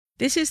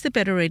This is the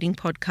Better Reading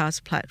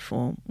Podcast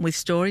platform with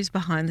stories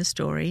behind the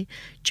story,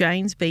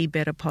 Jane's Be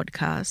Better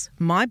podcast,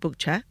 my book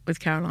chat with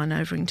Caroline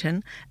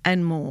Overington,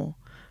 and more.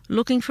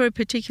 Looking for a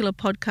particular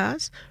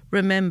podcast?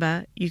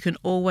 Remember, you can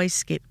always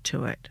skip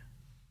to it.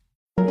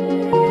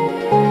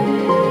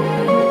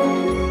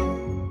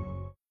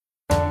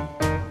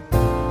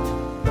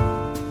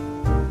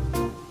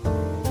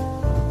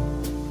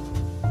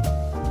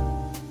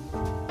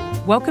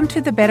 Welcome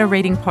to the Better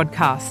Reading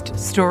Podcast,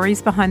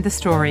 Stories Behind the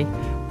Story,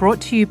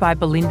 brought to you by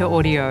Belinda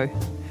Audio.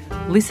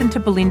 Listen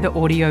to Belinda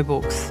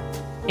audiobooks,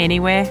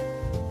 anywhere,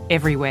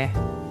 everywhere.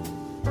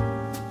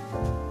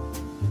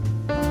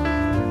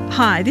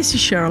 Hi, this is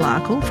Cheryl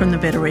Arkle from the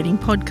Better Reading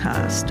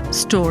Podcast,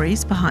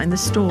 Stories Behind the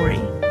Story.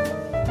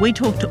 We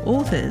talk to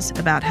authors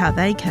about how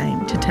they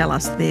came to tell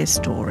us their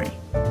story.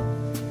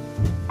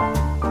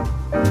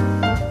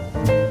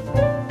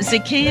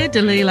 Zakiya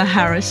Dalila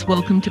Harris,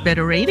 welcome to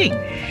Better Reading.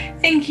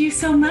 Thank you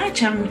so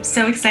much. I'm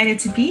so excited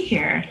to be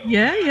here.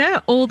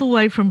 Yeah, all the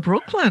way from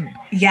Brooklyn.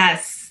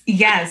 Yes.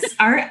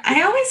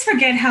 I always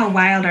forget how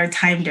wild our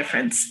time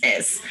difference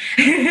is.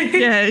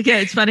 yeah,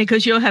 it's funny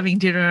because you're having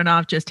dinner and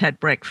I've just had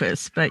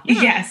breakfast, but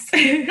yes.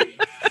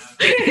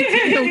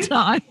 It's real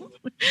time.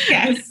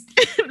 Yes.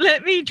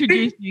 Let me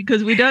introduce you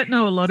because we don't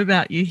know a lot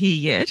about you here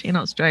yet in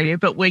Australia,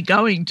 but we're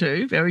going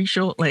to very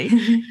shortly.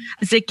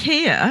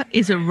 Zakiya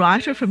is a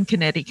writer from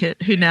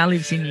Connecticut who now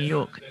lives in New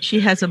York. She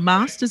has a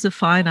Master's of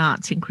Fine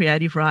Arts in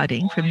Creative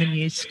Writing from the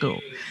New School.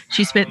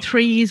 She spent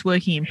 3 years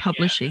working in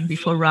publishing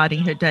before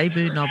writing her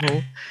debut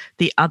novel,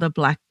 The Other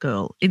Black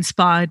Girl,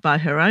 inspired by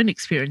her own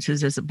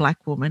experiences as a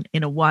Black woman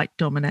in a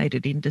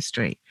white-dominated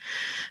industry.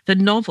 The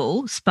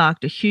novel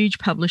sparked a huge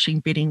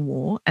publishing bidding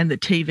war, and the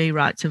TV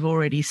rights have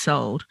already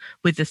sold,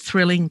 with the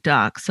thrilling,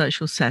 dark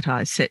social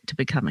satire set to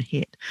become a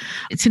hit.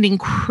 It's an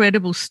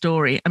incredible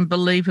story, and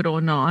believe it or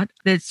not,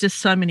 there's just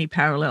so many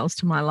parallels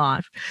to my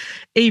life,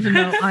 even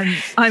though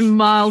I'm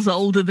miles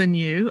older than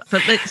you.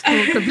 But let's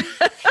talk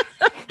about...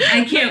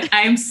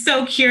 I'm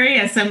so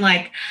curious. I'm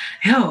like,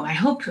 I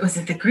hope, was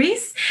it the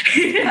Grease?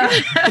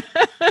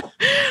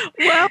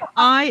 Well,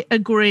 I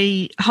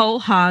agree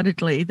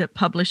wholeheartedly that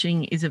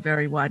publishing is a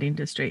very wide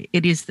industry.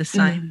 It is the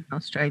same in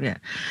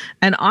Australia.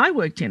 And I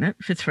worked in it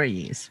for 3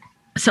 years.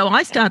 So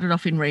I started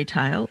off in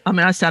retail.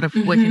 I started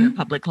working in a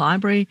public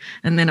library,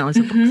 and then I was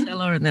a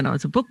bookseller, and then I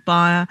was a book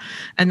buyer,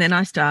 and then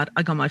I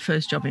got my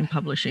first job in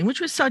publishing, which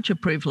was such a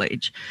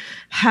privilege.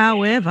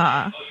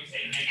 However,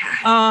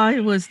 I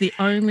was the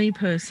only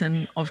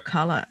person of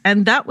colour,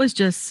 and that was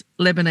just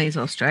Lebanese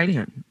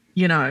Australian.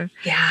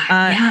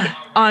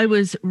 I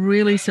was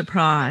really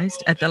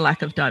surprised at the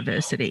lack of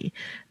diversity,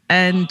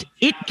 and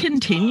it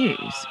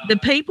continues. The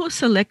people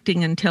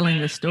selecting and telling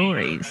the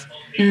stories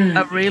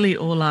are really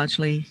all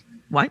largely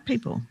white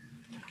people.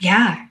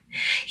 Yeah,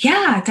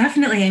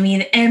 definitely.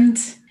 And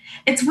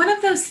it's one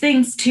of those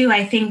things too,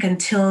 I think,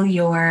 until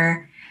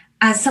you're,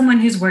 as someone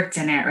who's worked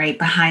in it, right,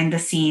 behind the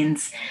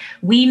scenes,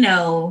 we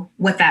know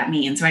what that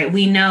means, right?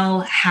 We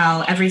know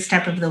how every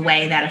step of the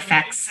way that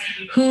affects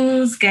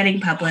who's getting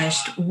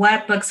published,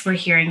 what books we're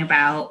hearing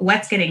about,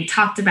 what's getting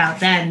talked about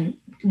then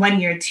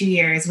 1 year, 2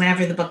 years,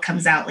 whenever the book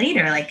comes out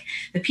later. Like,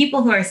 the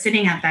people who are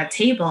sitting at that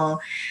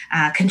table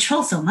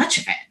control so much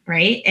of it,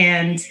 right?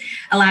 And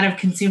a lot of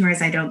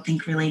consumers, I don't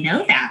think, really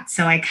know that.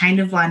 So I kind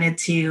of wanted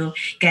to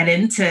get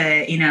into,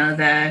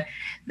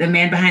 the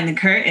man behind the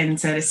curtain,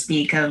 so to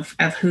speak, of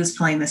who's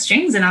pulling the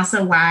strings, and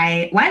also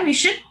why we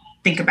should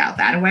think about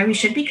that and why we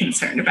should be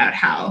concerned about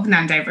how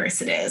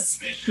non-diverse it is.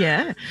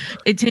 Yeah,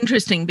 it's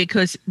interesting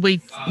because we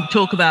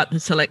talk about the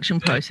selection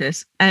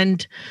process,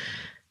 and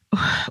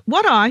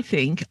what I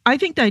think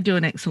they do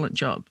an excellent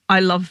job.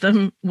 I love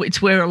them.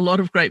 It's where a lot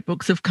of great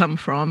books have come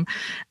from.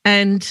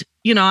 And,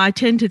 I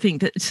tend to think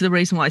that it's the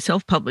reason why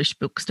self-published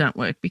books don't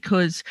work,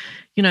 because,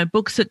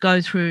 books that go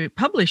through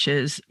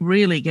publishers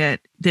really get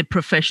their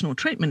professional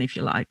treatment, if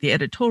you like, the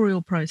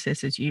editorial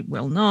process, as you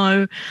well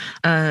know,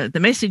 the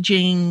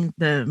messaging,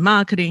 the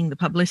marketing, the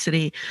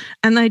publicity,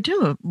 and they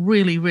do a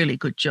really, really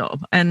good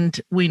job. And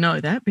we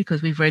know that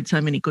because we've read so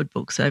many good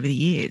books over the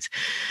years.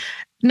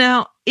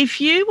 Now,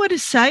 if you were to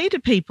say to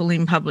people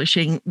in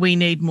publishing, we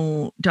need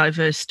more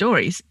diverse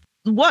stories,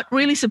 what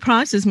really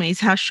surprises me is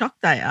how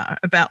shocked they are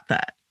about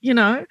that,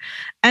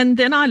 And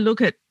then I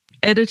look at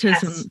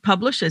editors and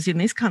publishers in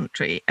this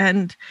country,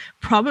 and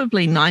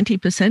probably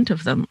 90%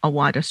 of them are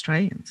white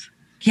Australians.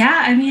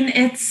 Yeah,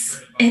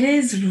 it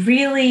is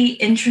really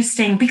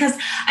interesting because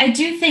I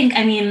do think,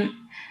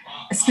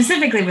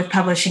 specifically with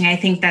publishing, I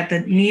think that the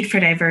need for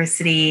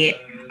diversity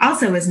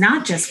also is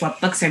not just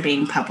what books are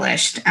being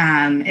published.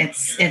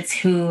 It's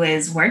who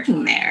is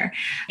working there.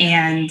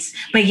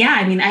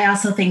 I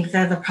also think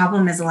that the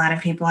problem is a lot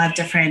of people have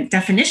different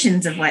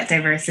definitions of what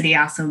diversity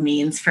also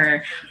means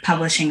for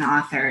publishing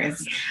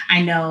authors.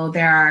 I know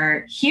there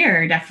are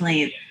here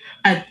definitely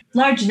a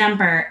large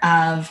number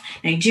of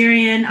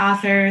Nigerian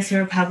authors who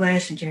are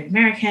published, Nigerian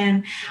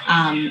American,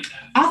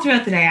 all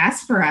throughout the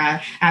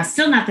diaspora.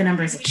 Still not the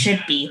numbers it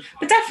should be,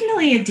 but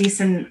definitely a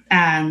decent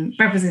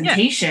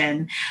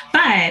representation.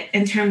 But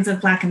in terms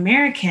of Black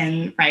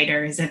American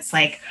writers, it's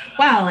like,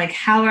 wow, like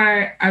how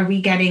are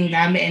we getting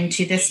them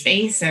into this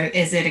space? Or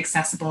is it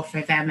accessible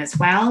for them as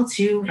well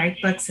to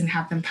write books and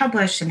have them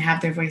published and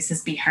have their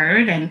voices be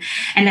heard? And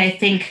I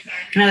think,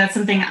 that's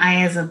something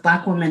I, as a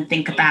Black woman,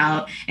 think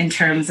about in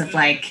terms of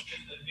like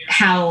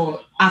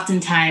how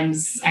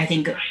oftentimes I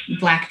think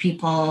Black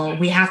people,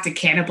 we have to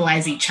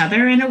cannibalize each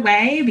other in a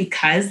way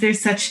because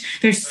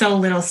there's so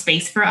little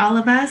space for all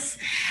of us,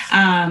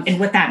 and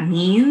what that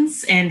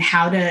means and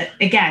how to,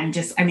 again,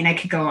 I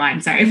could go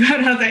on, sorry,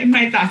 about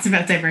my thoughts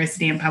about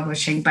diversity in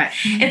publishing, but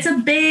it's a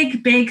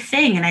big, big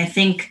thing. And I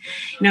think,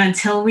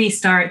 until we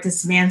start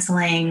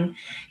dismantling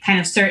kind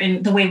of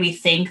the way we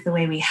think, the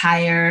way we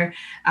hire,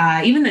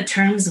 even the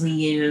terms we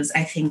use,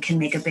 I think can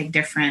make a big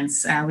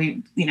difference.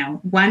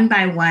 One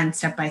by one,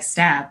 step by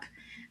step,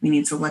 we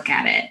need to look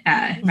at it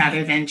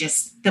rather than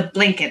just the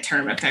blanket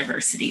term of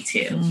diversity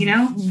too,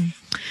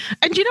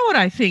 And you know what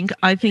I think?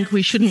 I think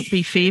we shouldn't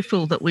be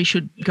fearful that we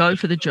should go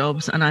for the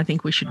jobs, and I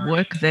think we should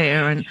work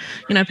there. And,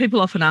 people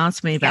often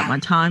ask me about my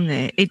time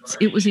there.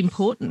 It was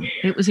important.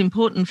 It was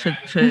important for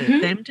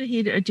them to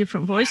hear a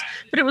different voice,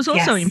 but it was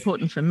also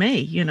important for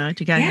me,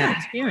 to gain that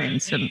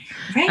experience. And,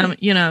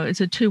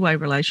 it's a two-way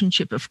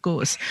relationship, of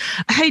course.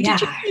 Hey,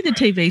 did you see the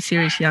TV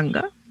series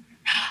Younger?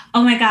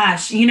 Oh my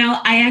gosh.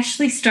 I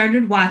actually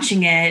started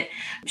watching it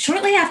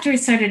shortly after I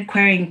started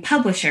querying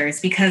publishers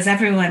because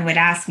everyone would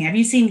ask me, have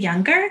you seen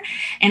Younger?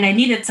 And I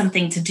needed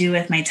something to do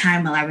with my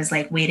time while I was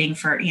like waiting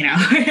for,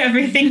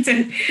 everything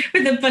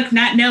for the book,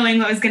 not knowing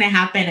what was going to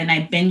happen. And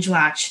I binge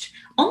watched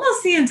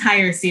almost the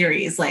entire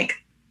series, like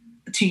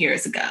 2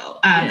 years ago.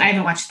 I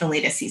haven't watched the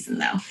latest season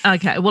though.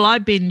 Okay. Well, I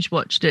binge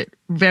watched it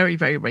very,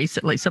 very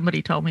recently.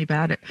 Somebody told me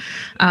about it.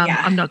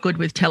 I'm not good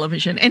with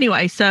television.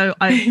 Anyway, so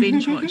I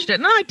binge watched it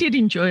and I did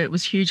enjoy it. It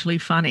was hugely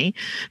funny.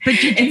 But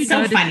it's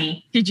so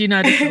funny. Did you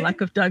notice the lack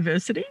of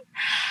diversity?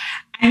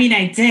 I mean,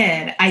 I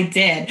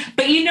did.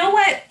 But you know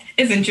what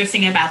is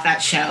interesting about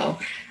that show?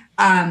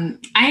 I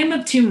am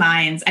of two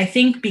minds. I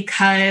think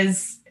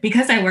because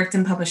I worked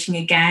in publishing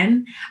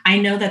again, I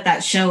know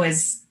that show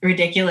is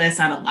ridiculous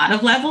on a lot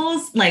of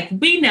levels. Like,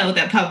 we know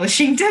that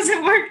publishing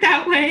doesn't work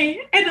that way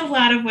in a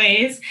lot of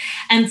ways.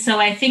 And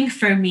so I think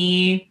for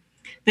me,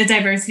 the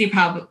diversity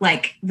problem,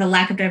 like the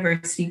lack of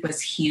diversity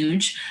was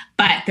huge,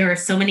 but there were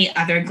so many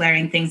other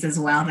glaring things as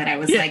well that I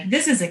was like,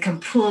 this is a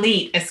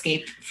complete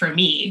escape for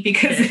me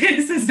because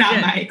this is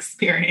not my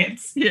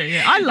experience.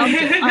 Yeah. I loved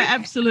it. I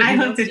absolutely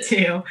loved it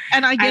too.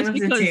 And I guess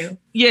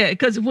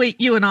because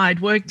you and I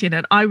had worked in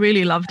it, I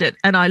really loved it.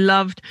 And I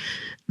loved,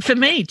 for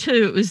me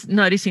too, it was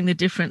noticing the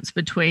difference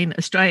between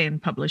Australian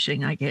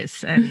publishing, I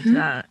guess,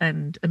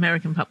 and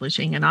American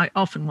publishing. And I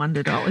often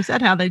wondered, is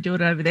that how they do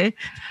it over there?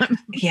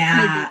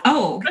 Yeah.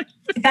 Oh,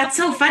 that's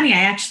so funny. I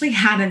actually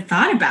hadn't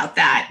thought about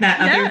that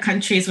other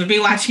countries would be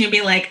watching and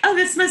be like, oh,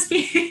 this must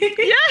be.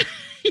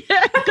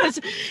 Yeah, because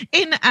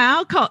in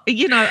our,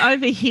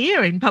 over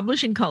here in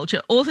publishing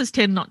culture, authors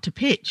tend not to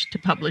pitch to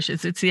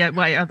publishers. It's the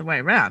other way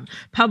around.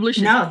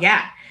 Publishers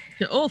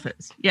to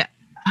authors. Yeah.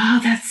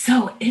 Oh, that's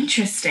so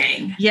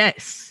interesting.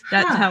 Yes,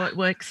 that's how it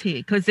works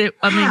here. Because,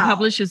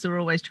 publishers are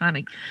always trying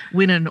to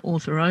win an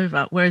author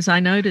over, whereas I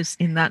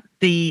noticed in that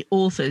the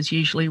authors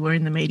usually were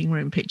in the meeting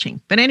room pitching.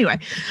 But anyway,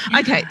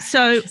 okay,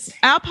 so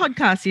our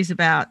podcast is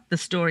about the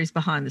stories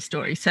behind the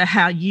story, so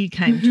how you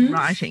came to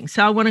writing.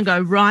 So I want to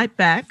go right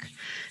back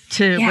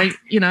to,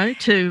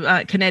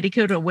 to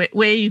Connecticut or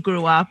where you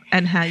grew up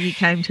and how you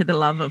came to the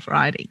love of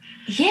writing.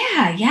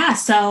 Yeah.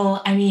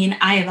 So,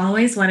 I have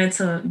always wanted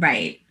to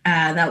write.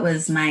 That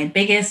was my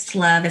biggest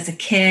love as a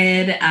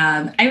kid.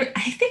 I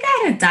think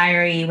I had a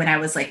diary when I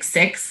was like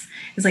 6.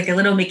 It was like a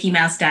little Mickey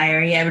Mouse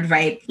diary. I would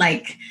write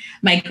like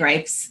my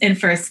gripes in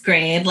first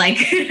grade, like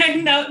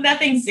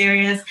nothing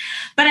serious.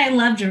 But I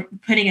loved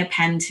putting a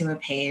pen to a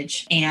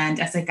page. And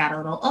as I got a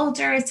little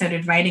older, I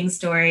started writing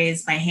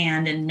stories by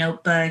hand in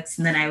notebooks.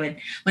 And then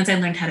once I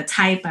learned how to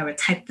type, I would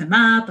type them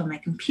up on my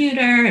computer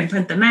and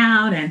print them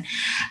out.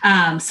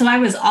 And so I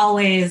was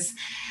always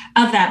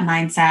of that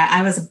mindset.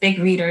 I was a big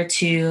reader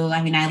too.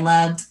 I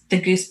loved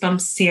the Goosebumps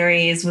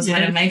series was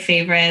one of my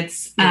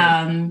favorites.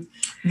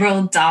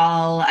 Roald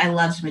Dahl. I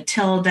loved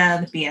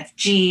Matilda, the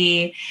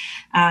BFG,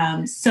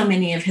 so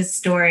many of his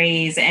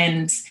stories.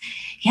 And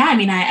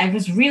I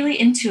was really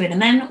into it.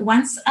 And then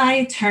once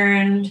I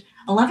turned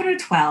 11 or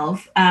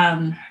 12,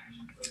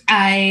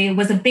 I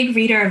was a big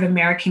reader of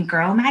American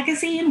Girl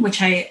magazine,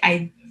 which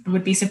I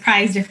would be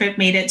surprised if it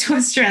made it to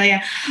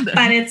Australia,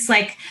 but it's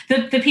like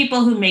the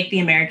people who make the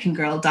American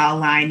Girl doll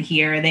line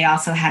here, they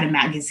also had a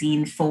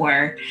magazine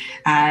for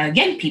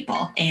young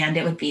people, and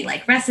it would be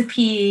like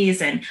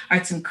recipes and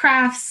arts and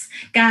crafts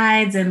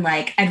guides and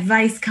like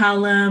advice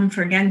column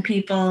for young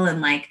people,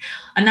 and like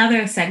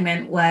another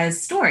segment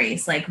was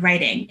stories, like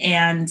writing.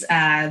 And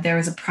there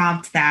was a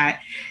prompt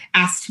that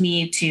asked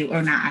me to,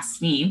 or not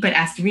asked me, but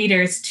asked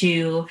readers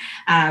to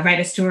write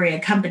a story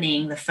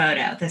accompanying the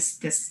photo,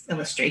 this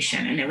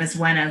illustration. And it was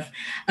one of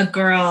a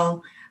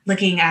girl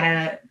looking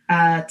at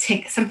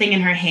take something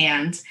in her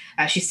hand.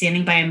 She's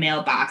standing by a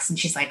mailbox and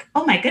she's like,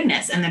 oh my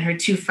goodness. And then her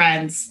two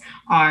friends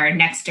are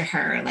next to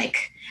her,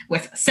 like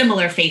with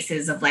similar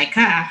faces of like,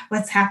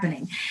 what's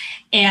happening?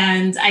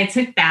 And I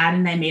took that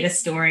and I made a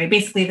story.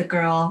 Basically, the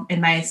girl in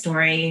my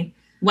story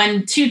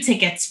won 2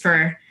 tickets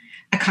for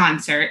a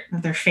concert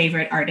of their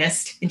favorite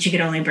artist, and she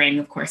could only bring,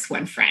 of course,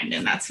 one friend,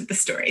 and that's what the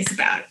story is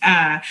about.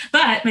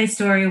 But my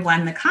story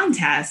won the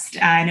contest,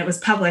 and it was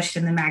published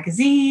in the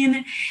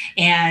magazine,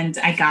 and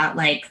I got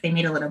they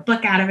made a little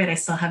book out of it. I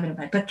still have it in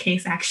my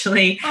bookcase,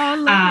 actually. Oh,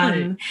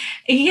 lovely.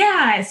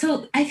 Yeah,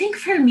 so I think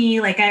for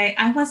me,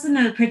 I wasn't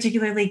a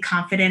particularly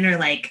confident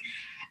or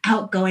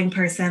outgoing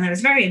person. I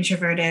was very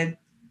introverted,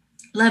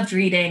 loved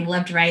reading,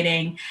 loved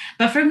writing,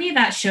 but for me,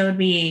 that showed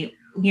me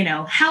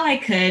how I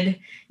could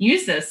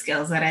use those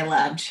skills that I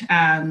loved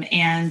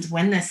and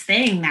win this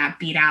thing that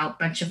beat out a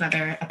bunch of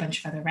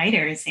other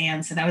writers.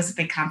 And so that was a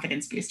big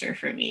confidence booster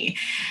for me.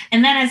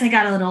 And then as I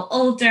got a little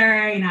older,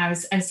 I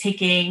was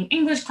taking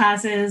English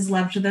classes,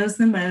 loved those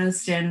the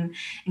most. And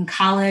in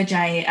college,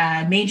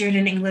 I majored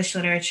in English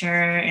literature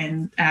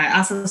and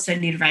also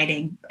studied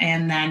writing.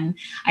 And then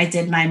I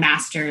did my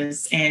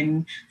master's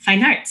in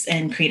fine arts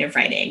and creative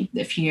writing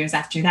a few years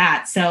after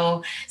that.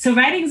 So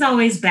writing's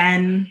always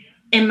been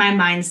in my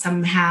mind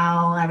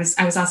somehow. I was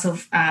also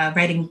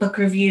writing book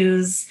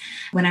reviews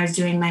when I was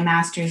doing my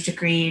master's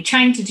degree,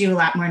 trying to do a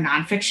lot more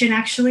nonfiction,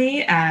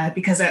 actually,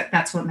 because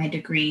that's what my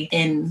degree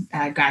in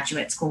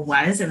graduate school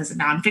was. It was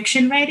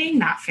nonfiction writing,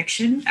 not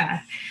fiction,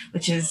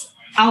 which is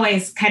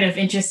always kind of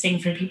interesting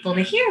for people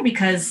to hear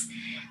because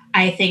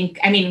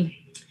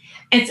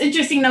it's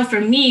interesting, though,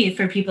 for me,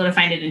 for people to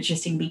find it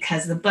interesting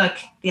because the book,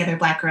 The Other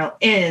Black Girl,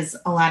 is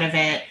a lot of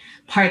it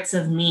parts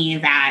of me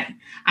that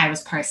I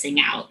was parsing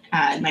out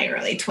in my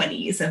early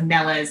 20s of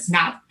Nella's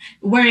not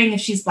worrying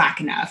if she's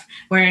Black enough,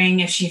 worrying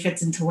if she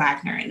fits into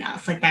Wagner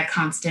enough, that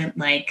constant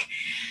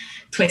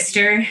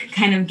twister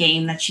kind of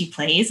game that she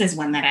plays is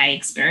one that I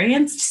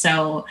experienced.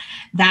 So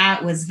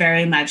that was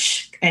very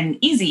much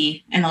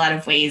easy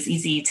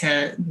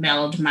to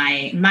meld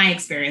my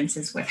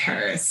experiences with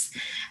hers.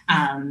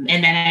 And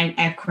then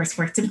I of course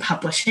worked in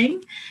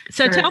publishing.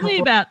 So tell me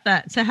about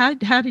that. So how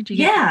did you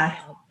get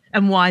that?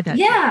 And why that?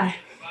 Yeah.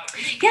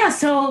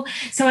 So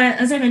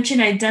as I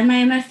mentioned, I'd done my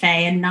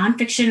MFA in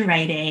nonfiction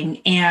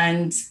writing.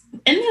 And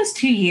in those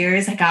 2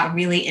 years, I got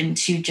really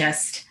into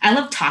I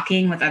love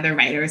talking with other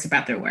writers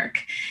about their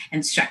work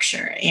and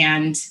structure.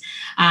 And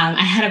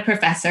I had a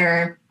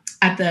professor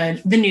at the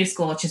New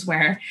School, which is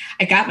where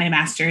I got my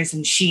master's.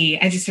 And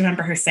I just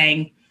remember her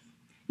saying,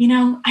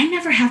 I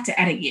never have to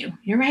edit you.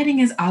 Your writing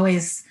is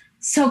always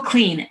so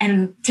clean.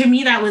 And to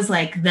me, that was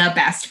the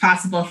best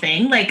possible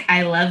thing.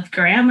 I loved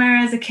grammar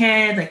as a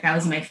kid. That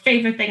was my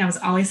favorite thing. I was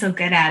always so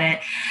good at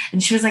it.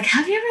 And she was like,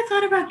 have you ever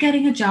thought about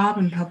getting a job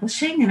in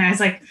publishing? And I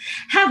was like,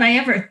 have I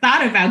ever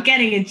thought about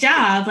getting a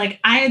job?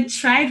 I had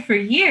tried for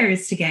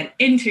years to get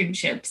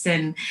internships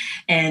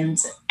and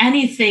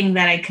anything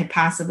that I could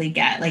possibly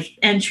get,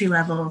 entry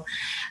level.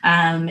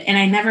 And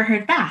I never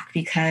heard back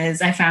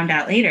because I found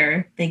out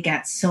later they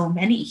get so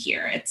many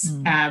here. It's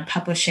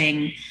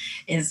publishing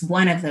is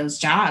one of those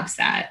jobs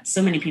that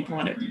so many people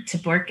wanted to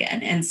work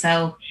in. And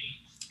so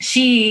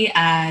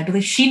I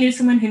believe she knew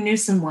someone who knew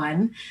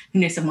someone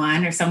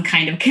or some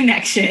kind of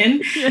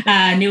connection,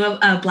 knew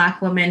a Black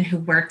woman who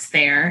worked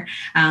there,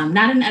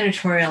 not an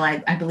editorial,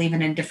 I believe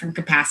in a different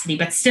capacity,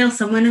 but still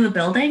someone in the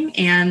building.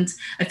 And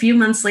a few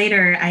months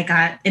later, I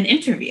got an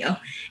interview.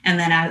 And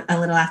then a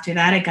little after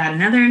that, I got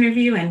another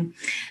interview, and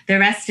the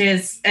rest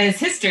is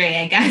history,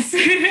 I guess.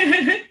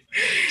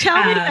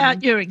 Tell me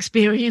about your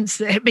experience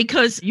there,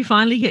 because you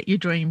finally get your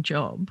dream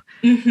job.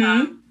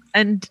 Mm-hmm.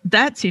 And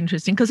that's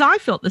interesting because I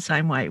felt the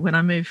same way when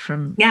I moved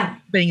from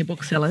being a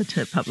bookseller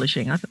to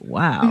publishing. I thought,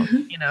 wow,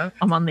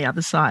 I'm on the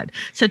other side.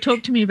 So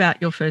talk to me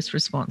about your first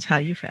response, how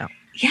you felt.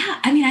 Yeah,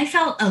 I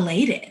felt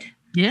elated.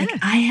 Yeah.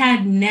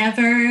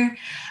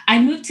 I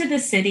moved to the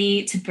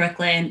city, to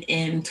Brooklyn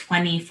in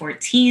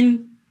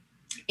 2014.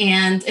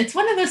 And it's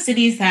one of those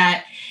cities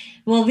that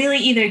will really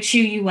either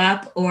chew you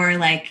up or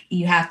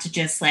you have to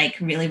just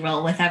really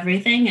roll with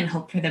everything and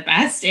hope for the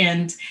best.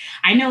 And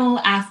I know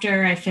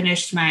after I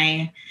finished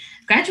my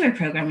graduate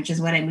program, which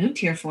is what I moved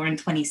here for in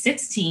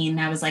 2016,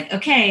 I was like,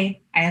 okay,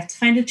 I have to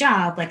find a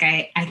job.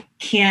 I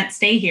can't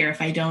stay here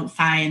if I don't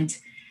find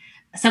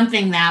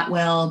something that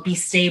will be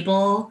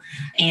stable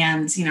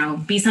and,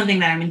 be something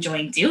that I'm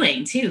enjoying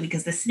doing too,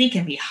 because the city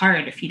can be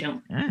hard if you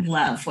don't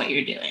love what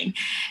you're doing.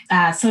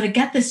 So to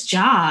get this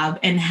job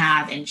and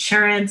have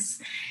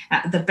insurance,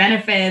 the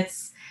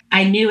benefits,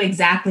 I knew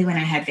exactly when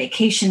I had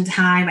vacation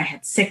time, I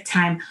had sick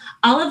time,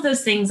 all of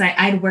those things.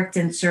 I'd worked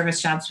in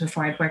service jobs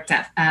before. I'd worked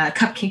at a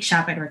cupcake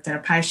shop. I'd worked at a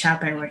pie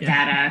shop. I worked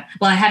I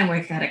hadn't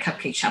worked at a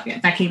cupcake shop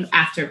yet. That came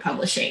after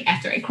publishing,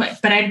 after I quit.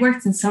 But I'd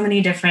worked in so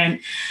many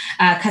different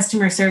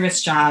customer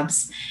service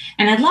jobs,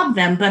 and I loved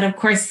them. But of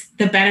course,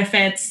 the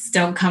benefits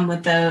don't come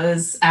with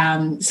those.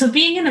 So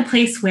being in a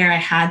place where I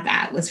had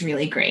that was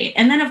really great.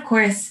 And then, of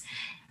course,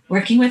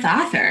 working with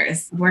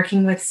authors,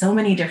 working with so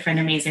many different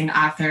amazing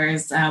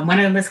authors. One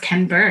of them was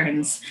Ken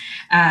Burns.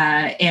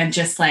 And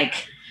just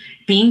like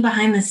being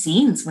behind the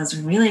scenes was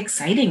really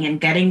exciting, and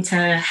getting to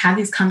have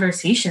these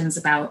conversations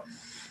about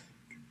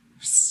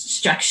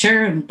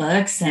structure and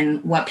books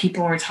and what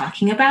people were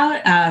talking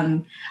about.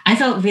 I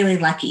felt really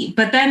lucky.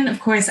 But then, of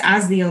course,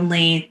 as the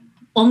only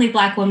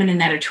Black woman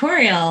in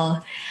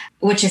editorial,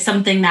 which is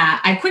something that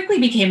I quickly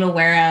became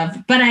aware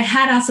of, but I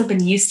had also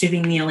been used to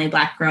being the only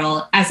Black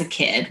girl as a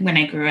kid when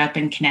I grew up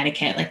in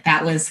Connecticut. Like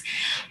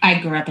I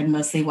grew up in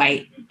mostly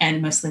white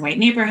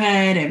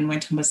neighborhood and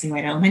went to mostly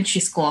white elementary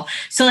school.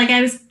 So like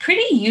I was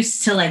pretty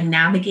used to like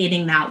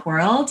navigating that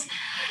world,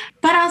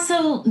 but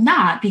also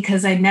not,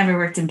 because I'd never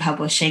worked in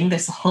publishing.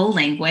 There's a whole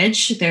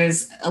language.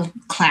 There's a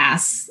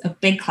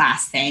big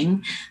class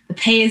thing. The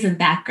pay isn't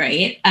that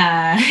great.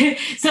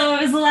 So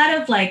it was a lot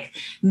of like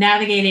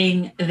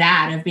navigating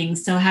that, of being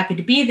so happy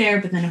to be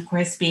there, but then of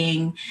course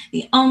being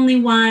the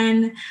only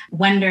one,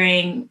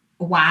 wondering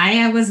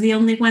why I was the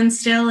only one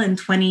still in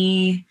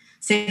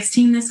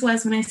 2016. This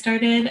was when I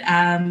started.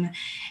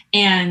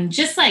 And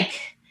just like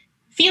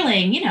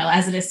feeling,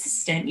 as an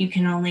assistant, you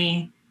can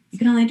only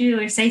do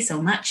or say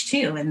so much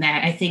too. And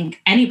that I think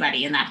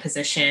anybody in that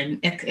position,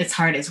 it's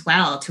hard as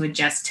well to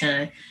adjust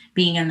to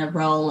being in the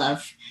role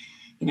of,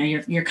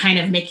 you're kind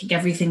of making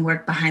everything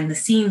work behind the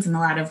scenes in a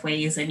lot of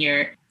ways. And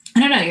you're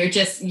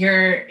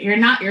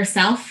not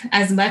yourself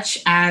as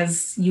much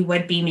as you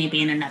would be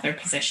maybe in another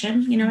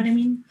position. You know what I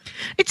mean?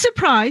 It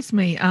surprised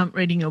me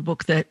reading your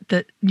book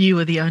that you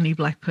were the only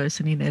Black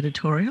person in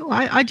editorial.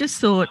 I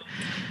just thought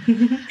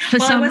for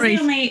some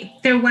reason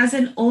there was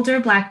an older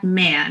Black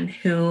man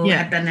who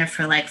had been there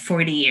for like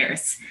 40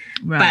 years,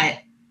 but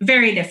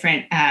very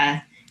different.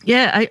 I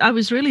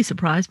was really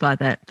surprised by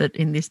that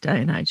in this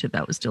day and age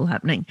that was still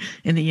happening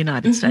in the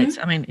United States.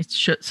 I mean, it's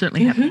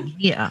certainly happening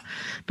here,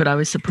 but I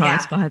was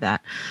surprised by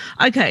that.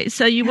 Okay,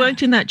 so you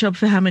worked in that job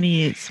for how many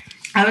years?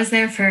 I was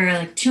there for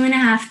like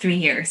 2.5, 3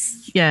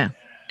 years. Yeah.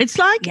 It's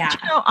like,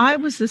 I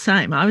was the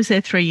same. I was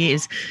there 3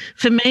 years.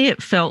 For me,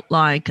 it felt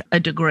like a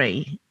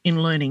degree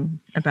in learning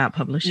about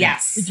publishing.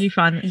 Yes. Did you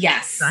find that?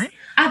 Yes,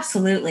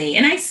 absolutely.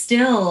 And I'm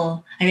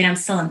still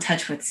in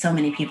touch with so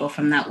many people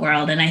from that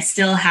world, and I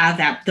still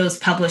have those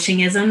publishing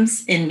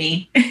isms in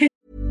me.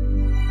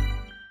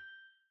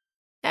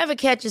 Ever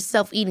catch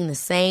yourself eating the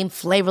same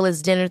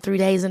flavorless dinner 3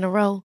 days in a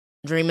row?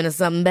 Dreaming of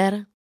something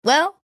better?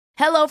 Well,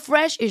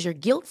 HelloFresh is your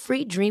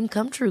guilt-free dream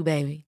come true,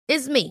 baby.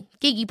 It's me,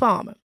 Keke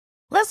Palmer.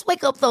 Let's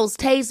wake up those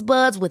taste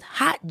buds with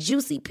hot,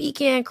 juicy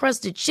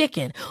pecan-crusted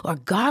chicken or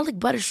garlic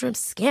butter shrimp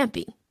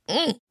scampi.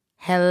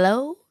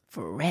 Hello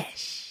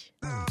Fresh.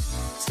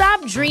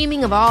 Stop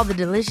dreaming of all the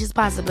delicious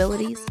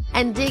possibilities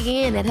and dig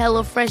in at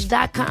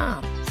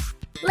HelloFresh.com.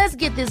 Let's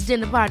get this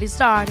dinner party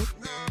started.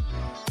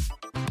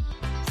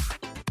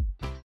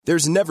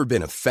 There's never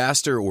been a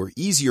faster or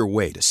easier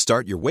way to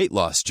start your weight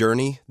loss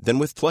journey than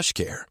with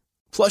PlushCare.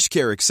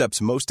 PlushCare accepts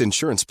most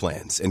insurance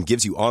plans and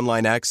gives you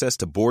online access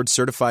to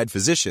board-certified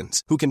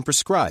physicians who can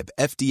prescribe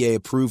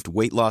FDA-approved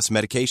weight loss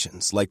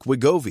medications like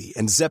Wegovy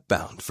and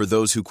Zepbound for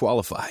those who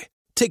qualify.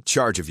 Take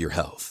charge of your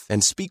health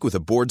and speak with a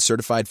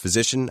board-certified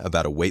physician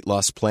about a weight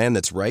loss plan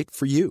that's right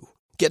for you.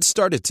 Get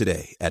started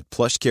today at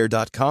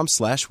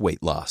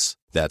plushcare.com/weight-loss.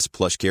 That's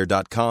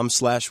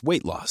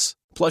plushcare.com/weight-loss.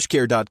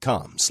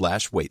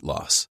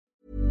 plushcare.com/weight-loss.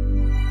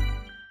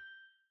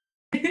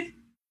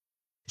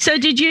 So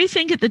did you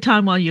think at the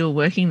time while you were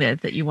working there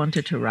that you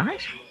wanted to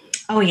write?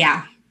 Oh,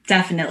 yeah,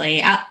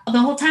 definitely. The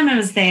whole time I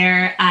was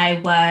there, I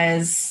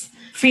was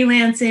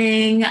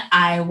freelancing.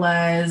 I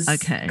was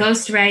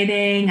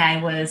ghostwriting.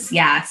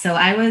 So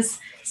I was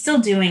still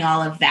doing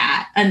all of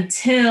that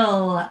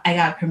until I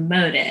got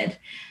promoted,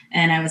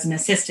 and I was an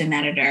assistant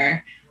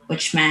editor,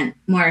 which meant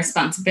more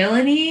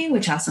responsibility,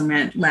 which also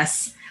meant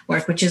less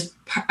work,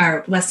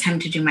 or less time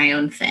to do my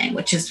own thing,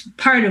 which is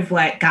part of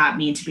what got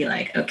me to be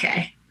like,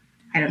 okay,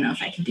 I don't know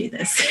if I can do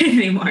this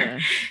anymore.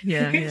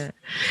 Yeah.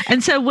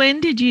 And so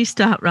when did you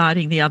start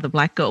writing The Other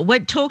Black Girl?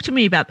 Talk to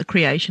me about the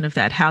creation of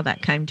that, how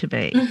that came to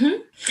be.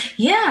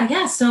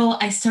 Yeah. So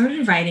I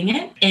started writing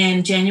it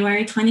in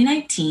January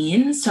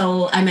 2019.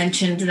 So I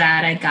mentioned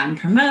that I'd gotten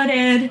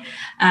promoted.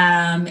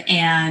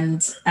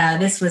 And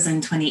this was in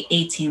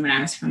 2018 when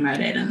I was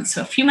promoted. And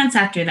so a few months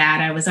after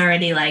that, I was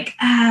already like,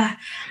 I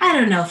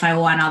don't know if I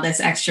want all this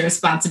extra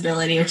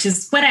responsibility, which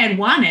is what I had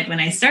wanted when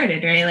I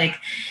started, right? Like,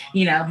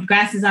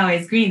 grass is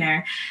always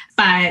greener.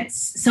 But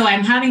so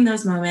I'm having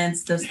those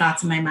moments, those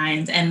thoughts in my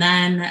mind. And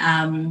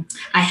then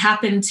I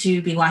happened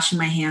to be washing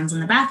my hands in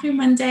the bathroom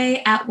one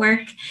day at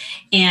work,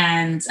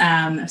 and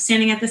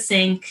standing at the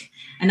sink,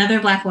 another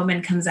Black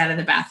woman comes out of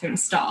the bathroom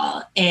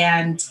stall,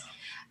 and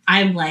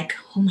I'm like,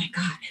 oh my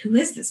God, who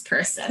is this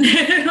person?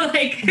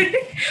 Like,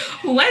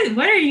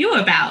 what are you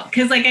about?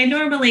 Because like I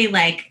normally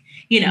like,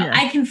 you know,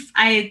 yeah.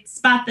 I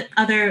spot the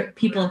other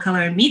people of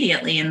color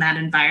immediately in that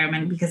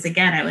environment because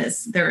again,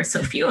 there were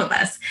so few of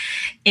us.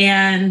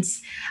 And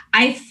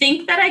I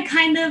think that I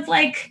kind of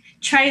like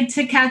tried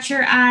to catch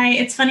your eye.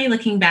 It's funny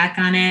looking back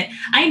on it.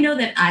 I know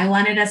that I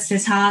wanted us to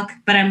talk,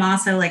 but I'm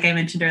also, like I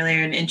mentioned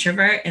earlier, an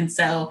introvert. And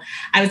so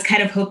I was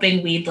kind of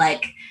hoping we'd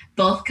like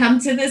both come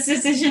to this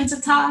decision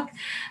to talk.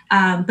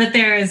 But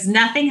there is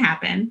nothing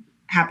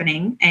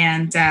happening.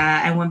 And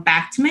I went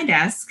back to my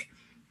desk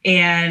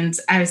and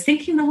I was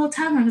thinking the whole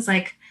time, I was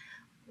like,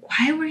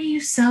 why were you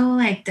so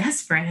like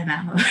desperate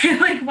enough?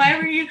 Like,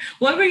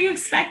 what were you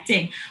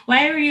expecting?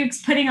 Why were you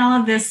putting all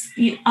of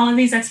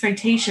these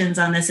expectations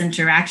on this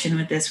interaction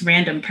with this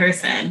random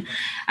person,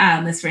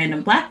 this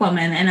random Black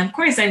woman? And of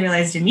course I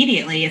realized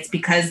immediately it's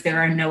because there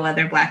are no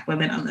other Black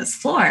women on this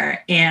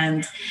floor.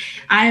 And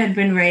I had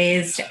been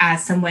raised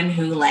as someone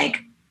who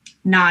like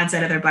nods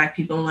at other Black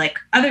people, like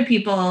other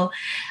people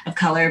of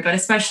color, but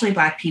especially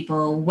Black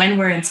people when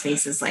we're in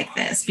spaces like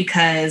this,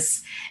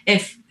 because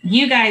if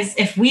we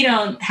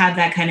don't have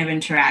that kind of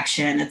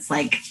interaction, it's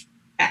like,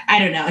 I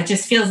don't know, it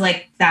just feels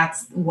like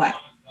that's what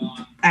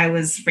I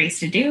was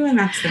raised to do. And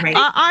that's the right.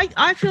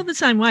 I feel the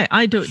same way.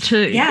 I do it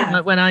too.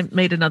 Yeah. When I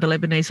meet another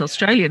Lebanese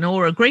Australian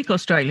or a Greek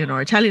Australian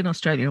or Italian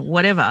Australian or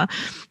whatever,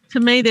 to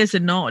me, there's a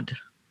nod.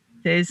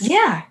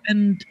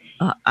 And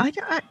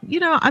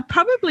I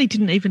probably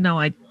didn't even know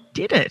I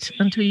did it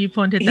until you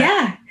pointed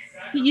that.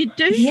 Yeah. You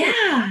do.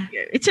 Yeah.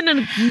 It's an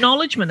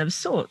acknowledgement of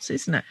sorts,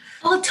 isn't it?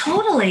 Oh,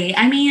 totally.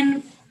 I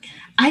mean,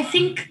 I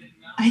think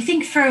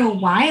for a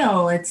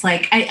while, it's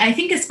like, I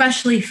think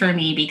especially for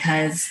me,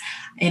 because,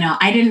 you know,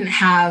 I didn't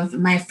have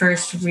my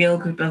first real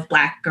group of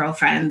Black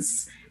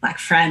friends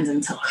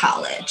until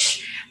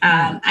college.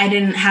 I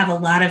didn't have a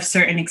lot of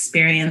certain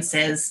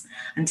experiences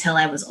until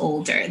I was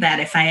older, that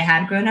if I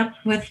had grown up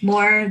with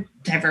more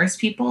diverse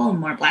people,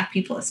 more Black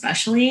people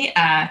especially,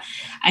 I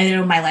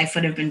know my life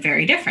would have been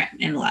very different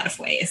in a lot of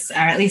ways, or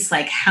at least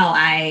like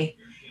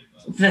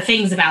the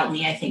things about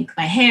me, I think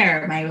my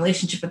hair, my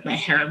relationship with my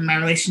hair, my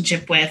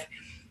relationship with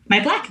my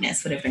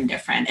Blackness would have been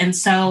different. And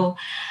so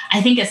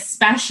I think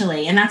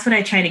especially, and that's what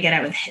I try to get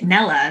at with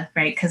Nella,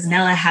 right? Because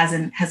Nella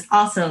has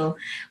also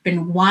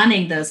been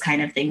wanting those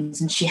kind of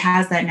things. And she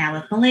has that now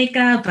with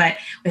Malika, but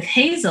with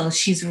Hazel,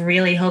 she's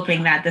really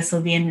hoping that this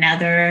will be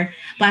another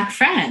Black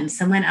friend,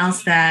 someone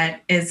else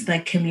that is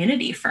like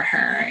community for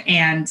her.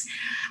 And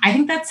I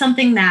think that's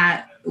something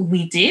that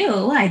we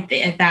do,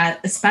 that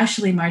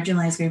especially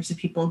marginalized groups of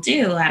people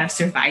do out of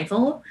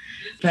survival,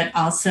 but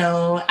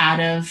also out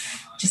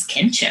of just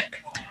kinship.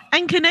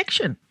 And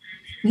connection.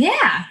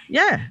 Yeah.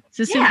 Yeah. It's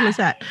as simple as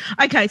that.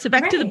 Okay, so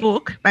back to the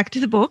book.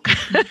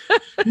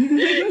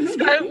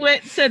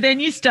 So then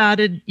you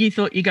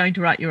thought you're going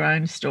to write your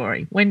own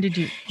story. When did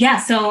you? Yeah,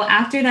 so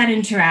after that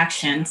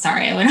interaction,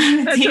 sorry, I went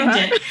on a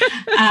tangent.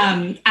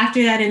 Right.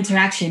 After that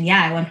interaction,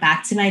 I went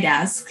back to my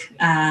desk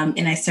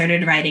and I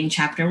started writing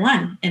chapter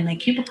 1 in my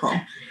cubicle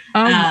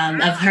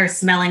of her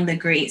smelling the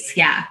grease.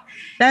 Yeah.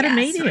 That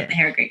immediate. The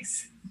hair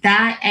grease.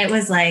 That, it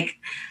was like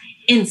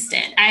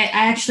instant. I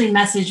actually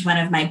messaged one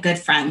of my good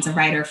friends, a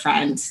writer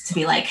friend, to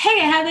be like, hey,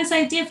 I have this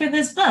idea for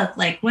this book.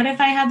 Like, what if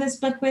I had this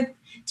book with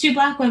 2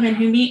 Black women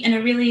who meet in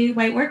a really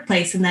white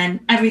workplace and then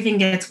everything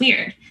gets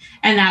weird?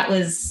 And that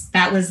was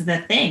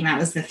the thing. That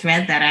was the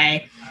thread that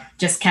I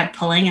just kept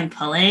pulling. And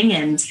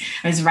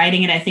I was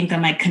writing it, I think,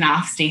 on my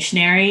Knopf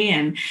stationery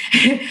and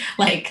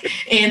like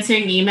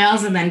answering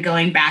emails and then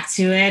going back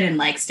to it and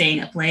like staying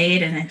up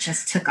late. And it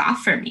just took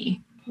off for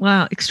me.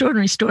 Wow,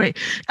 extraordinary story.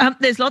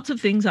 There's lots of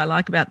things I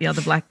like about The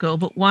Other Black Girl,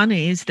 but one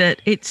is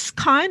that it's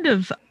kind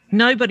of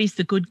nobody's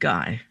the good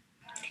guy.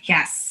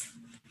 Yes,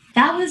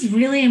 that was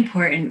really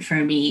important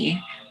for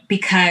me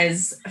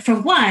because, for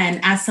one,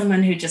 as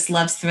someone who just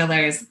loves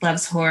thrillers,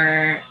 loves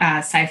horror,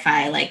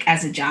 sci-fi, like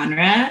as a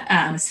genre,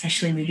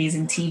 especially movies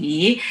and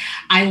TV,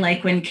 I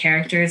like when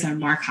characters are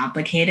more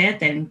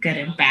complicated than good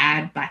and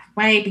bad, black and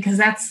white, because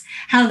that's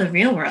how the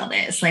real world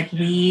is. Like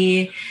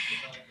we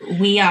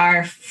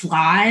are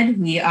flawed,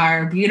 we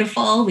are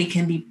beautiful, we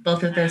can be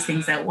both of those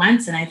things at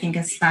once. And I think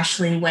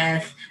especially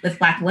with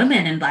Black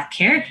women and Black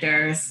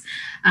characters,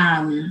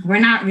 we're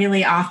not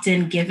really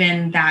often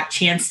given that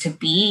chance to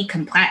be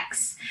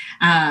complex.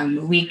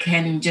 We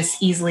can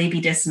just easily be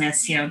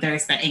dismissed. You know,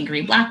 there's the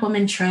angry Black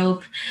woman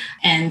trope.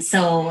 And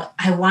so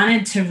I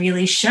wanted to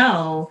really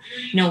show,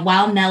 you know,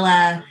 while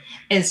Nella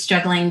is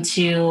struggling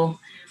to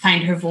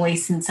find her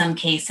voice in some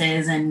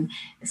cases and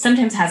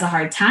sometimes has a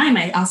hard time,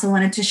 I also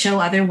wanted to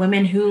show other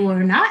women who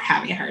are not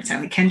having a hard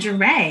time. Like Kendra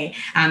Ray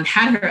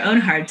had her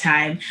own hard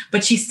time,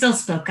 but she still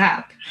spoke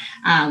up.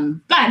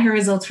 But her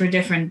results were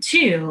different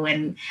too.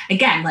 And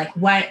again, like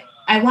what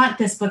I want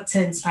this book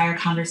to inspire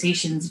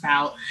conversations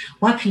about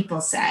what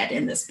people said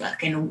in this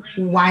book and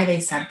why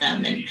they said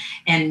them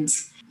and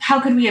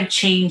could we have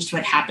changed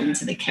what happened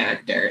to the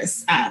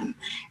characters?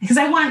 Because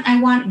I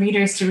want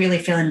readers to really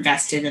feel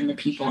invested in the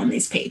people in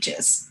these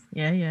pages.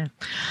 Yeah.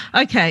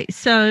 Okay,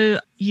 so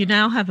you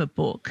now have a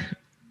book.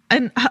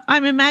 And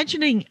I'm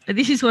imagining,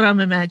 this is what I'm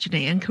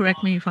imagining, and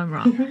correct me if I'm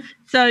wrong. Mm-hmm.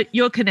 So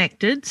you're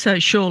connected, so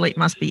surely it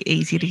must be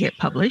easy to get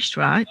published,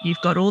 right? You've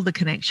got all the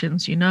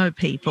connections, you know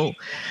people.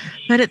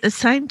 But at the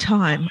same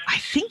time, I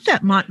think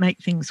that might make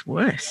things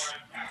worse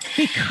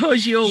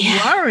because you're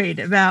worried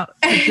about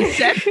the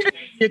deception of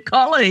your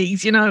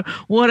colleagues. You know,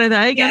 what are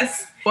they going to,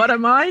 what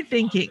am I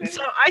thinking?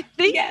 So I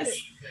think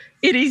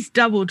it is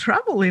double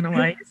trouble in a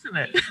way, isn't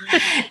it?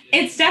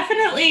 It's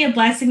definitely a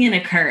blessing and a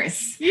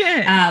curse.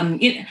 Yeah.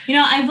 You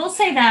know, I will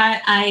say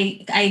that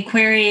I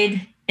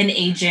queried an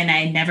agent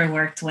I never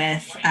worked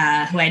with,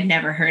 who I'd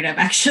never heard of,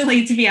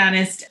 actually, to be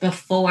honest,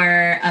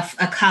 before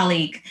a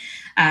colleague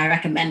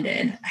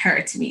recommended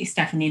her to me,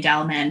 Stephanie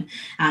Dellman,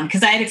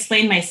 because I had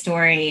explained my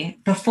story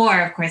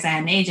before. Of course, I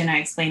had an agent. I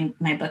explained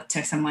my book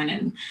to someone,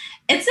 and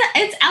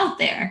it's out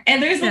there,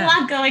 and there's a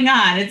lot going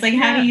on. It's like,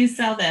 how do you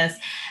sell this?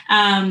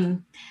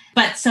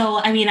 But so,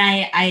 I mean,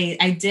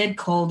 I did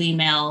cold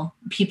email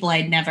people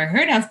I'd never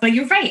heard of, but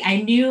you're right.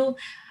 I knew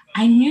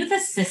the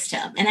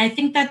system. And I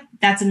think that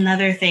that's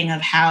another thing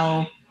of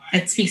how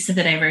it speaks to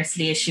the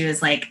diversity issue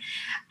is like,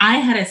 I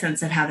had a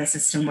sense of how the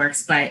system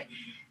works, but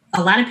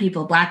a lot of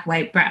people, black,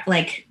 white,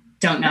 like,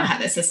 don't know how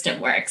the system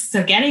works.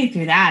 So getting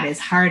through that is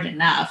hard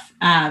enough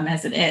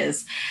as it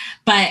is.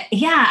 But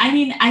yeah, I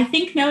mean, I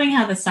think knowing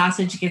how the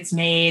sausage gets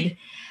made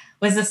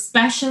was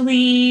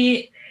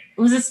especially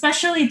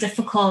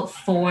difficult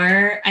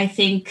for, I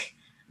think,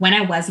 when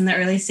I was in the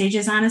early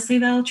stages, honestly,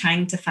 though,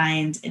 trying to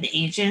find an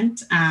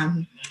agent.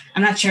 I'm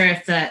not sure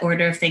if the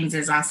order of things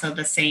is also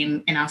the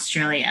same in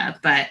Australia,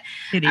 but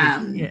it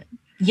is.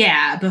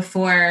 Yeah,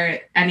 before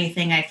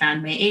anything, I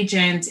found my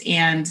agent.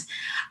 And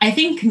I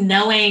think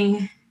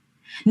knowing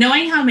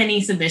how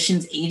many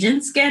submissions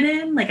agents get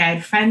in, like I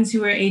had friends who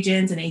were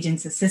agents and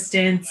agents'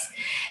 assistants,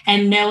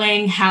 and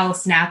knowing how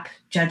Snap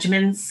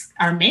judgments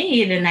are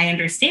made, and I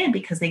understand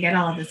because they get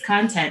all of this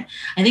content.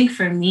 I think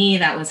for me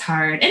that was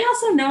hard, and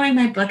also knowing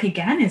my book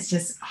again is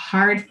just a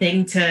hard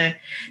thing to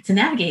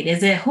navigate.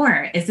 Is it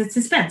horror? Is it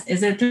suspense?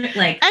 Is it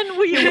like? And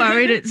were you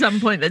worried at some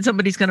point that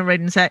somebody's going to read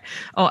and say,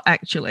 "Oh,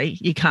 actually,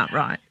 you can't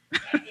write"?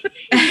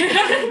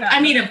 I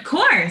mean, of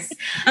course,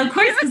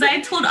 because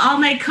I told all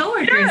my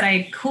coworkers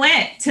I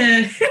quit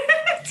to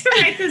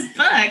write this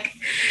book.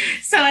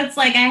 So it's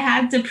like I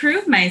had to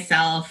prove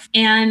myself,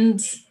 and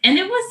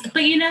it was,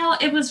 but you know,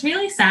 it was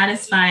really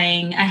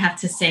satisfying, I have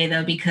to say,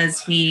 though,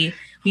 because we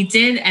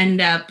did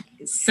end up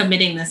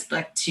submitting this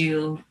book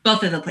to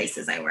both of the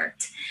places I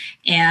worked,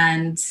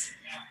 and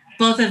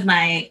both of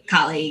my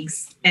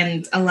colleagues,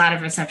 and a lot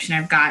of reception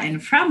I've gotten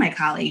from my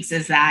colleagues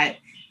is that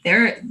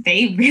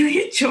they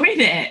really enjoyed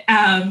it.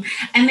 And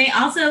they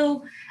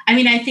also, I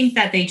mean, I think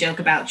that they joke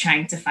about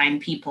trying to find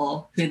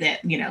people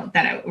that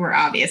were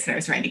obvious that I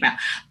was writing about,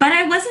 but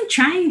I wasn't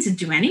trying to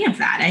do any of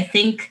that. I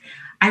think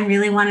I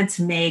really wanted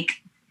to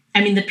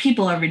the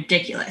people are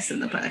ridiculous in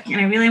the book. And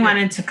I really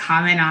wanted to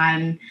comment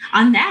on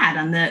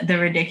the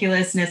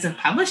ridiculousness of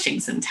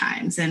publishing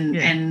sometimes.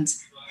 And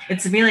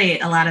it's really,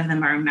 a lot of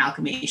them are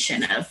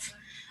amalgamation of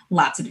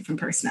lots of different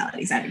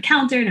personalities I've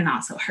encountered and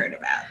also heard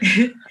about.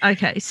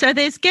 Okay, so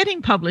there's getting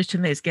published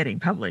and there's getting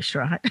published,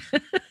 right?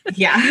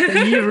 Yeah.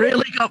 You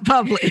really got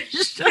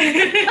published.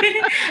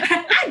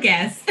 I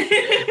guess.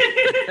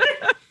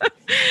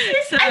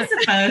 I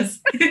suppose.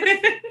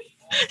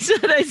 So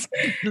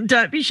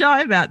don't be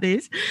shy about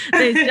this.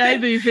 There's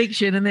debut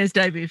fiction and there's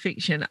debut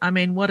fiction. I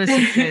mean, what a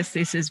success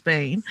this has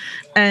been.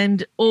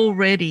 And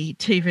already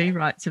TV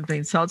rights have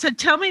been sold. So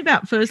tell me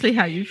about, firstly,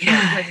 how you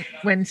felt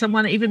when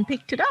someone even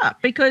picked it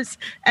up. Because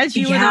as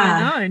you and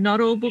I know,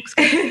 not all books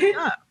get picked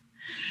up.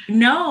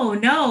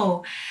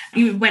 No.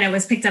 When it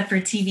was picked up for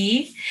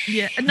TV?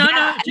 Yeah. No,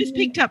 just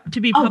picked up to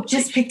be published. Oh,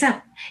 just picked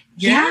up.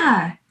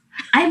 Yeah.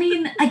 I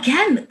mean,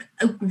 again,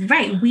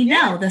 right, we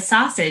know the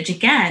sausage,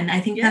 again, I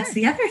think that's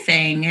the other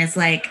thing is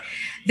like,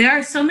 there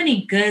are so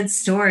many good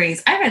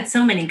stories. I read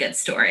so many good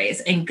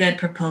stories and good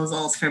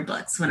proposals for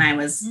books when I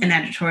was an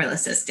editorial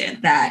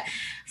assistant that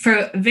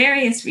for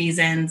various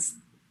reasons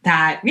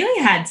that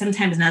really had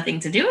sometimes nothing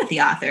to do with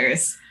the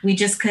authors, we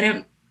just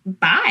couldn't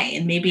buy.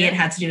 And maybe it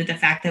had to do with the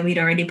fact that we'd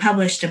already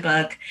published a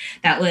book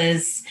that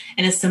was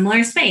in a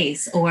similar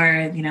space,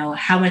 or, you know,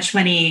 how much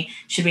money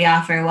should we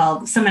offer?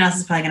 Well, someone else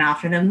is probably going to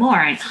offer them more.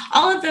 And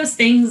all of those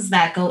things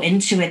that go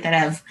into it that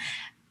have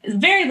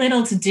very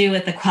little to do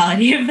with the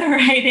quality of the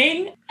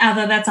writing,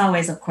 although that's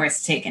always, of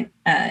course, taken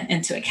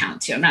into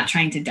account too. I'm not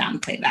trying to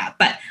downplay that,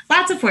 but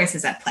lots of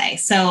forces at play.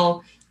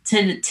 So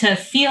to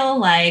feel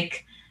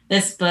like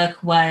this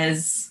book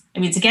was, I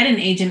mean, to get an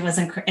agent was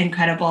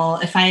incredible.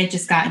 If I had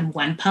just gotten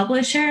one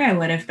publisher, I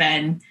would have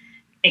been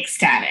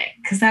ecstatic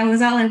because that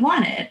was all I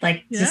wanted.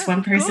 Like just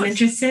one person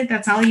interested,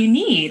 that's all you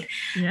need.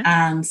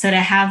 Yeah. So to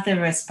have the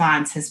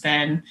response has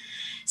been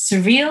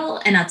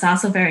surreal, and it's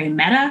also very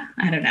meta.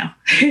 I don't know.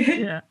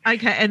 Yeah.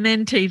 Okay. And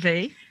then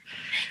TV.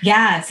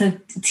 Yeah. So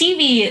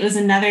TV, it was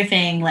another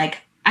thing. Like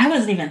I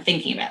wasn't even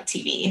thinking about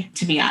TV,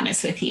 to be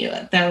honest with you.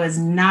 That was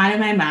not in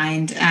my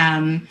mind.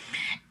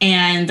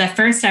 And at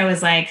first I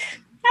was like,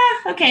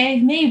 okay,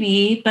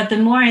 maybe. But the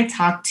more I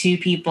talked to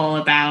people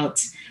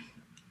about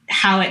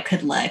how it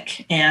could look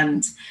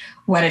and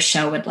what a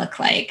show would look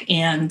like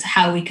and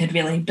how we could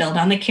really build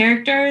on the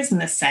characters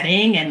and the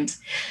setting and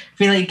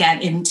really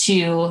get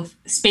into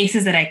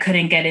spaces that I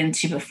couldn't get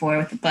into before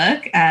with the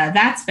book,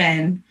 that's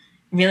been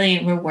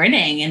really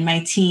rewarding. And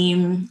my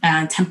team,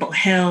 Temple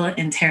Hill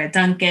and Tara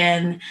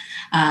Duncan,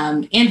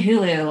 and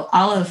Hulu,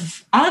 all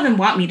of them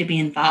want me to be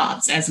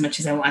involved as much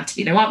as I want to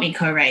be. They want me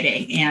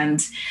co-writing.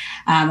 And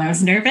I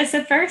was nervous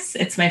at first.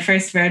 It's my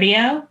first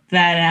rodeo,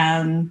 but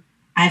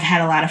I've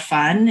had a lot of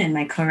fun. And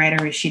my co-writer,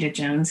 Rashida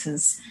Jones,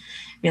 has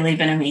really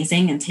been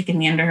amazing and taken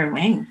me under her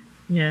wing.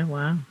 Yeah,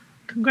 wow.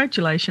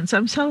 Congratulations.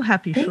 I'm so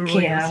happy for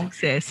all your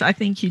success. I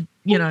think you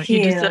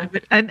deserve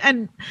it.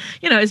 And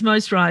as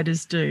most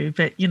writers do,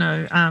 but,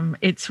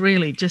 it's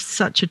really just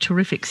such a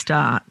terrific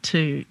start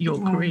to your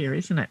career,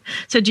 isn't it?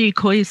 So do you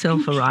call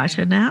yourself a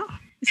writer now?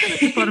 Is that at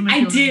the bottom of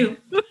I do.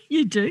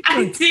 You do?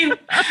 I do.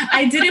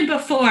 I didn't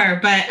before,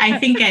 but I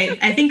think I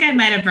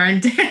might have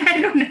earned it.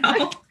 I don't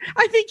know.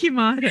 I think you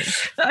might have.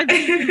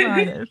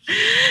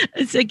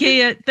 So,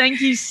 Gia,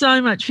 thank you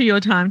so much for your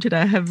time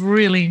today. I have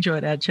really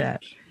enjoyed our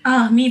chat.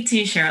 Oh, me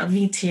too, Cheryl.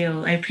 Me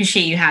too. I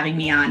appreciate you having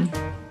me on.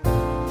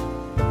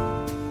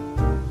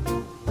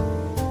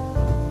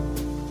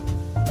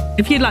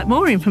 If you'd like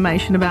more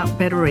information about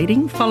Better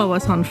Reading, follow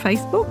us on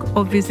Facebook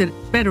or visit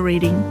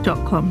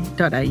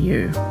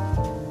betterreading.com.au.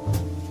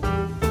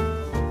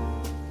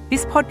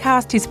 This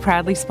podcast is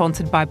proudly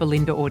sponsored by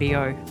Belinda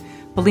Audio.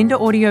 Belinda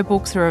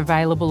audiobooks are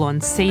available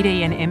on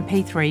CD and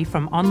MP3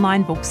 from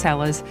online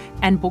booksellers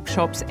and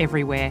bookshops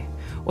everywhere,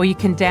 or you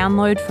can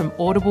download from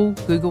Audible,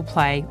 Google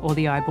Play or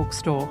the iBook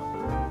Store.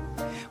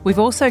 We've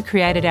also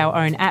created our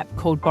own app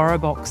called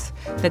BorrowBox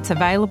that's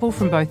available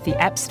from both the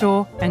App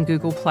Store and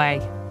Google Play.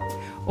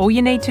 All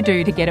you need to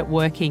do to get it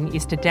working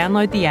is to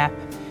download the app,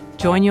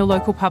 join your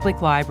local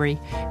public library,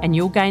 and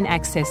you'll gain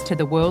access to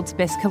the world's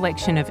best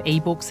collection of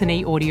ebooks and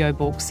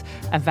e-audiobooks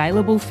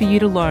available for you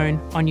to loan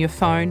on your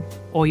phone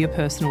or your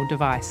personal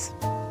device.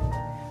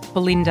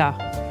 Belinda,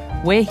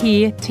 we're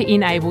here to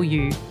enable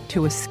you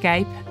to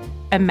escape,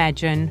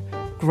 imagine,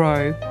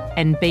 grow,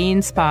 and be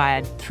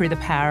inspired through the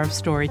power of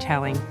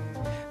storytelling.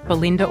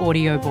 Belinda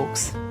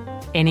Audiobooks.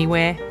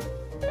 Anywhere,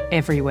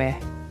 everywhere.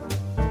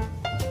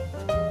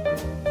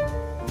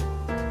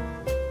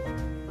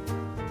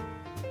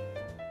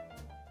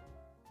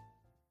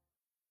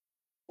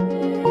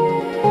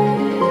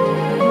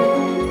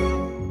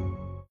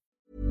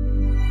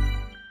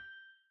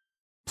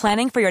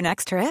 Planning for your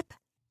next trip?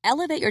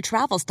 Elevate your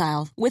travel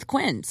style with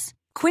Quince.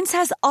 Quince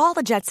has all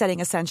the jet-setting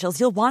essentials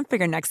you'll want for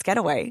your next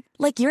getaway,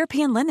 like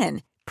European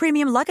linen,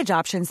 premium luggage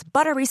options,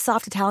 buttery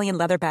soft Italian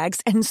leather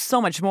bags, and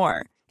so much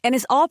more. And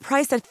is all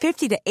priced at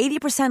 50 to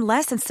 80%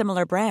 less than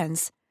similar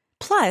brands.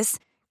 Plus,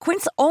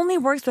 Quince only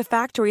works with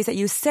factories that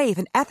use safe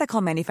and ethical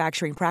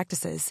manufacturing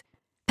practices.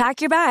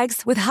 Pack your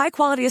bags with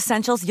high-quality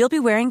essentials you'll be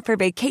wearing for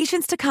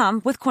vacations to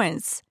come with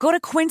Quince. Go to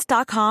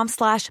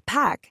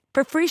quince.com/pack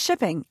for free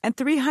shipping and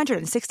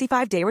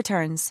 365-day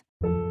returns.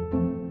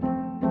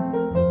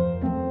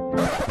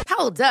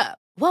 Hold up.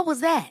 What was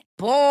that?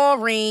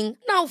 Boring.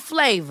 No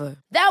flavor.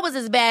 That was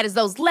as bad as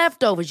those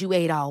leftovers you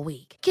ate all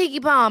week.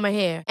 Keke Palmer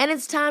here, and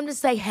it's time to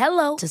say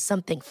hello to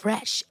something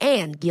fresh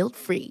and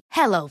guilt-free.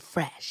 Hello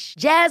Fresh.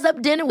 Jazz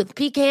up dinner with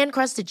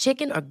pecan-crusted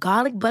chicken or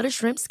garlic butter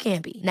shrimp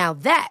scampi. Now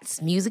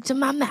that's music to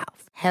my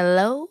mouth.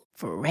 Hello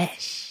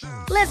Fresh.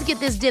 Let's get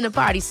this dinner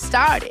party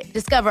started.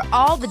 Discover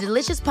all the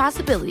delicious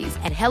possibilities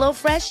at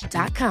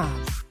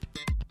HelloFresh.com.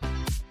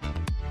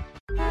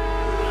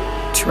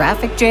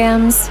 Traffic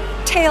jams,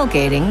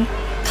 tailgating,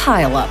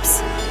 pile-ups.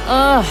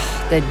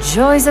 Ugh, the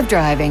joys of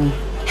driving.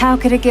 How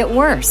could it get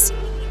worse?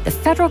 The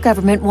federal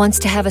government wants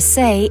to have a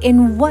say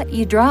in what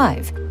you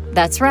drive.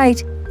 That's right.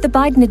 The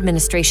Biden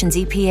administration's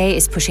EPA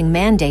is pushing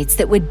mandates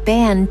that would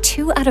ban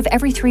 2 out of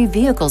every 3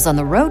 vehicles on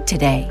the road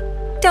today.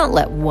 Don't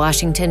let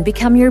Washington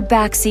become your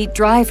backseat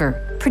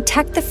driver.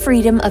 Protect the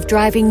freedom of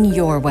driving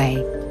your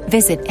way.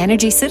 Visit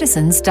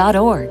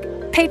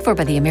EnergyCitizens.org. Paid for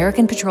by the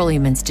American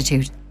Petroleum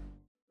Institute.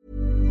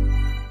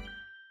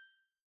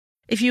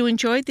 If you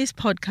enjoyed this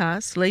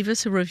podcast, leave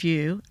us a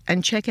review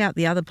and check out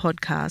the other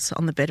podcasts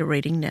on the Better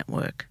Reading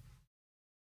Network.